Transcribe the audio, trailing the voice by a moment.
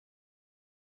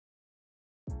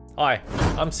Hi,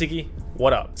 I'm Siggy.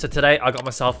 What up? So today I got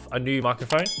myself a new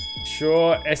microphone,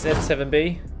 Shure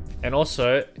SM7B, and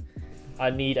also I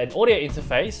need an audio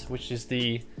interface, which is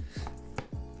the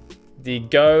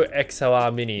Go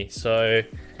XLR Mini. So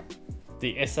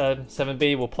the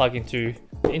SM7B will plug into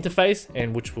the interface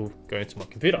and which will go into my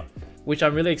computer, which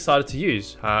I'm really excited to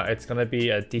use. It's going to be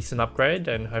a decent upgrade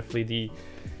and hopefully the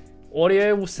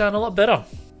audio will sound a lot better.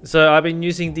 So I've been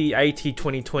using the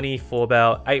AT2020 for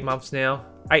about 8 months now.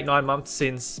 8-9 months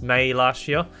since May last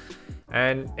year,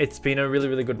 and it's been a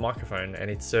really good microphone and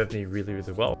it served me really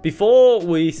well. Before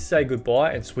we say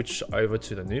goodbye and switch over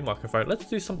to the new microphone, let's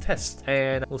do some tests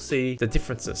and we'll see the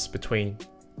differences between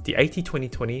the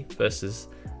AT2020 versus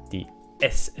the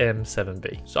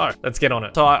SM7B. So let's get on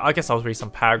it. So I guess I'll read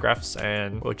some paragraphs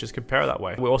and we'll just compare it that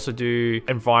way. We also do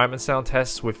environment sound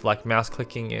tests with like mouse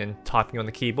clicking and typing on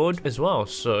the keyboard as well.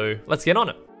 So let's get on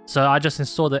it. So I just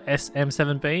installed the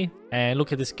SM7B and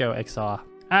look at this Go XR.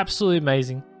 Absolutely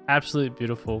amazing, absolutely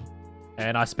beautiful.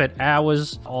 And I spent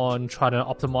hours on trying to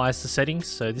optimize the settings.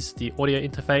 So this is the audio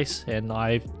interface and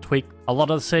I've tweaked a lot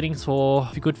of the settings for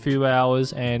a good few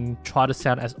hours and try to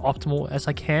sound as optimal as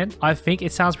I can. I think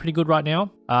it sounds pretty good right now.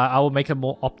 I will make it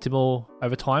more optimal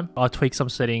over time. I'll tweak some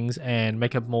settings and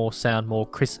make it sound more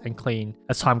crisp and clean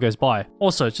as time goes by.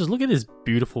 Also, just look at this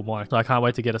beautiful mic. I can't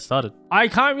wait to get it started. I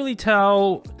can't really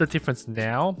tell the difference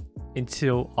now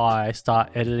until I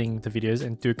start editing the videos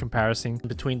and do comparison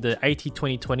between the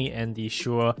AT2020 and the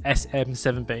Shure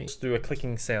SM7B. Let's do a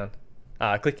clicking sound,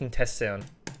 clicking test sound.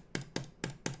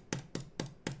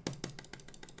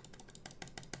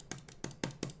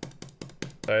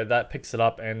 So that picks it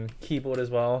up, and keyboard as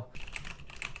well.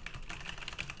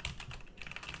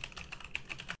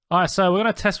 Alright, so we're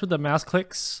gonna test with the mouse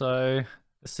clicks. So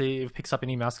let's see if it picks up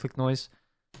any mouse click noise.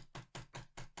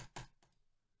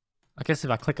 I guess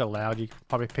if I click it loud, you can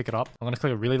probably pick it up. I'm gonna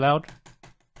click it really loud.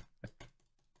 I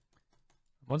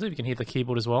wonder if you can hear the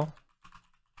keyboard as well.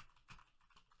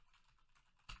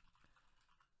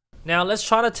 Now let's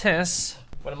try to test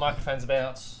when the microphone's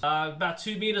about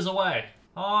 2 meters away.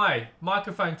 Hi,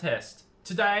 microphone test.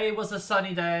 Today was a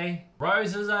sunny day.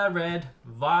 Roses are red,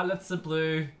 violets are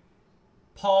blue,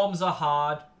 palms are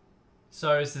hard.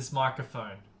 So is this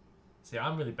microphone. See,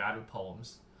 I'm really bad with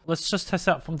palms. Let's just test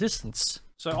out from distance.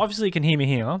 So obviously you can hear me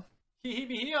here. Can you hear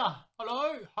me here?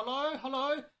 Hello, hello,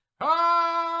 hello.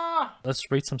 Ah!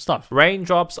 Let's read some stuff.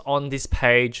 Raindrops on this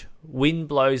page. Wind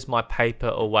blows my paper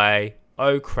away.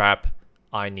 Oh crap,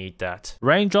 I need that.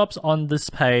 Raindrops on this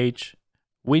page.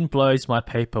 Wind blows my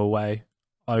paper away.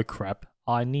 Oh crap,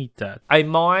 I need that. A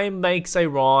mime makes a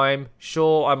rhyme.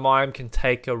 Sure, a mime can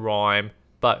take a rhyme,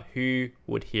 but who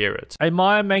would hear it? A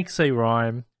mime makes a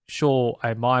rhyme. Sure,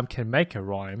 a mime can make a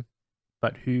rhyme,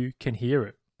 but who can hear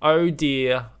it? Oh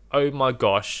dear, oh my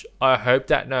gosh, I hope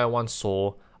that no one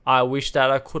saw. I wish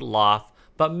that I could laugh,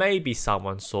 but maybe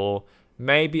someone saw.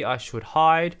 Maybe I should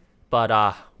hide, but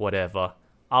whatever.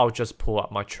 I'll just pull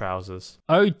up my trousers.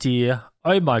 Oh dear,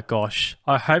 oh my gosh,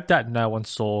 I hope that no one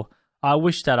saw. I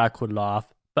wish that I could laugh,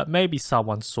 but maybe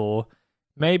someone saw.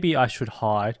 Maybe I should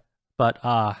hide, but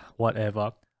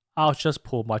whatever. I'll just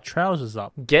pull my trousers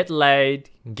up. Get laid,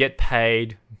 get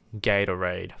paid,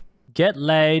 Gatorade. Get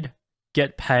laid,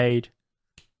 get paid,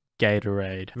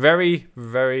 Gatorade.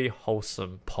 Very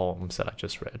wholesome poems that I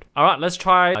just read. All right, let's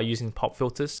try using pop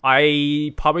filters.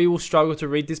 I probably will struggle to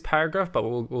read this paragraph, but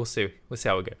we'll see. We'll see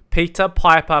how we go. Peter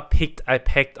Piper picked a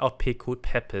peck of pickled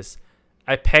peppers.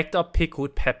 A peck of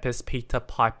pickled peppers Peter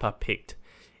Piper picked.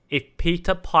 If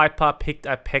Peter Piper picked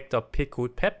a peck of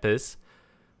pickled peppers,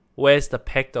 where's the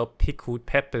peck of pickled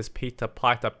peppers Peter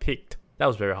Piper picked? That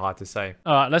was very hard to say.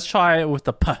 All right, let's try it with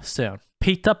the p sound.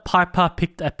 Peter Piper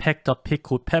picked a peck of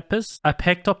pickled peppers. A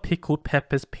peck of pickled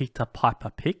peppers Peter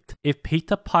Piper picked. If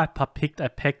Peter Piper picked a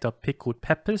peck of pickled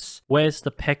peppers, where's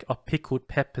the peck of pickled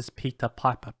peppers Peter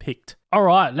Piper picked?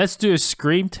 Alright, let's do a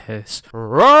scream test.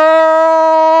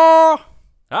 Roar!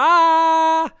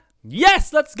 Ah!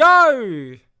 Yes, let's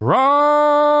go!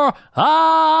 Roar!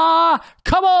 Ah!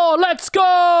 Come on, let's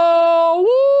go!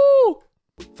 Woo!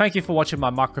 Thank you for watching my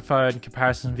microphone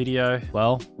comparison video.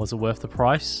 Well, was it worth the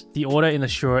price? The audio in the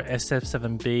Shure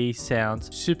SM7B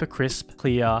sounds super crisp,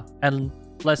 clear, and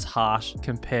less harsh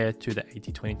compared to the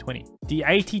AT2020. The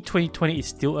AT2020 is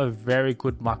still a very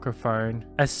good microphone,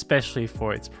 especially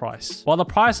for its price. While the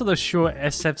price of the Shure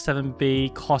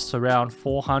SM7B costs around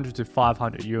 $400 to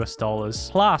 $500 US,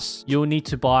 plus you'll need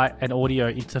to buy an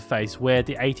audio interface where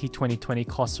the AT2020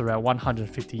 costs around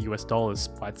 $150 US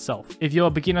by itself. If you're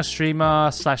a beginner streamer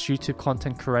 / YouTube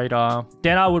content creator,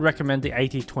 then I would recommend the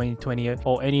AT2020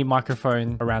 or any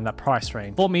microphone around that price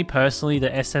range. For me personally, the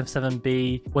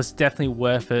SM7B was definitely worth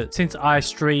worth it since I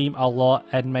stream a lot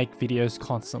and make videos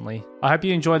constantly. I hope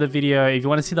you enjoyed the video. If you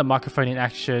want to see the microphone in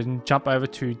action, jump over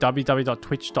to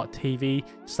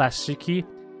www.twitch.tv/Suki.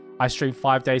 I stream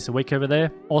 5 days a week over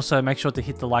there. Also, make sure to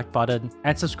hit the like button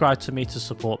and subscribe to me to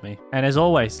support me. And as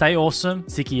always, stay awesome.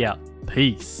 Suki out.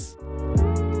 Peace.